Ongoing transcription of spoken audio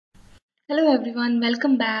Hello everyone,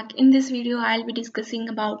 welcome back. In this video, I'll be discussing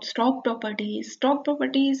about stroke properties. Stroke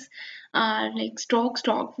properties are like stroke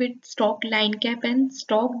with Stroke-linecap and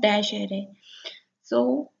Stroke-dasharray.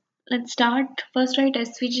 So let's start. First write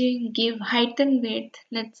SVG, give height and width,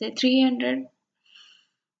 let's say 300.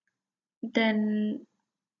 Then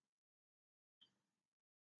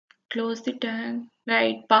close the tag,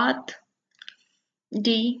 write path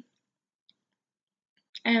D,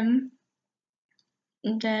 M,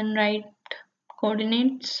 then write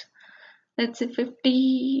coordinates, let's say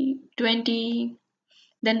 50, 20,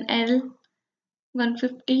 then L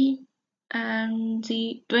 150 and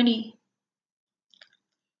Z 20.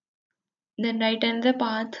 Then write another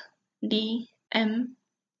path D M,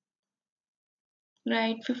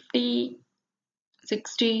 write 50,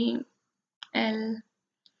 60, L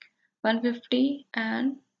 150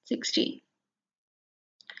 and 60.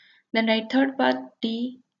 Then write third path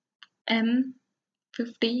D M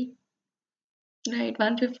 50, write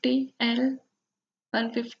 150, L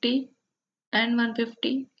 150 and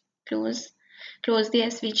 150. Close the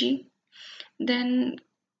SVG. Then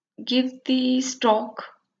give the stroke,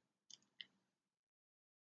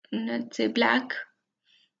 let's say black.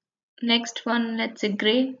 Next one, let's say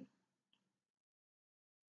gray,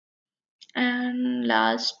 and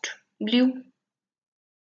last blue.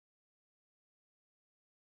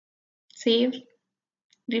 Save,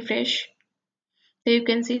 refresh. So you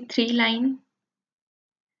can see 3 line.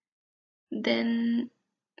 Then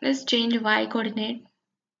let's change y coordinate.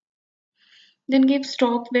 Then give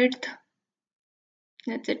stroke width,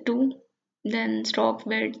 let's say 2. Then stroke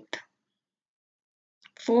width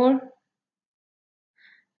 4,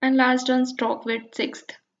 and last one stroke width 6.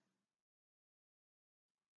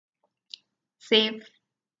 Save,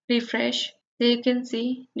 refresh. There you can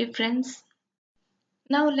see difference.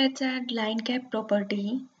 Now let's add line cap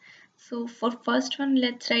property. So for first one,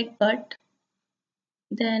 let's write but.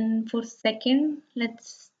 Then for second,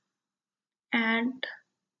 let's add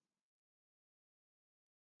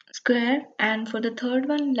square, and for the third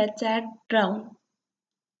one, let's add round.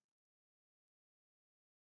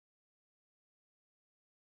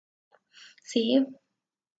 Save,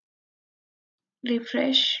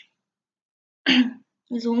 refresh,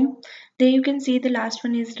 zoom. There you can see the last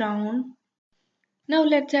one is round. Now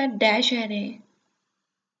let's add dash array.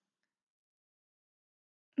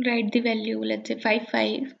 Write the value, let's say 5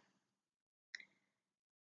 5.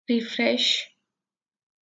 Refresh.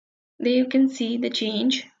 There you can see the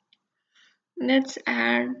change. Let's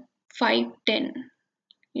add 5 10.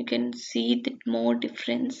 You can see the more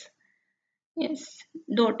difference. Yes,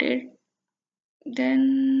 dotted.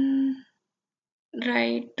 Then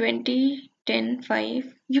write 20 10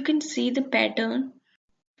 5. You can see the pattern.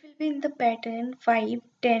 It will be in the pattern 5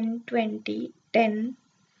 10 20 10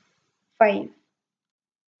 5.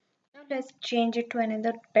 Now let's change it to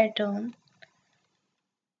another pattern.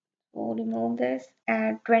 So remove this,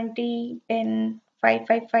 add 20 10 5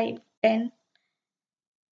 5 5 10.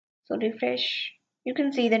 So refresh. You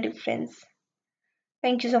can see the difference.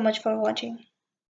 Thank you so much for watching.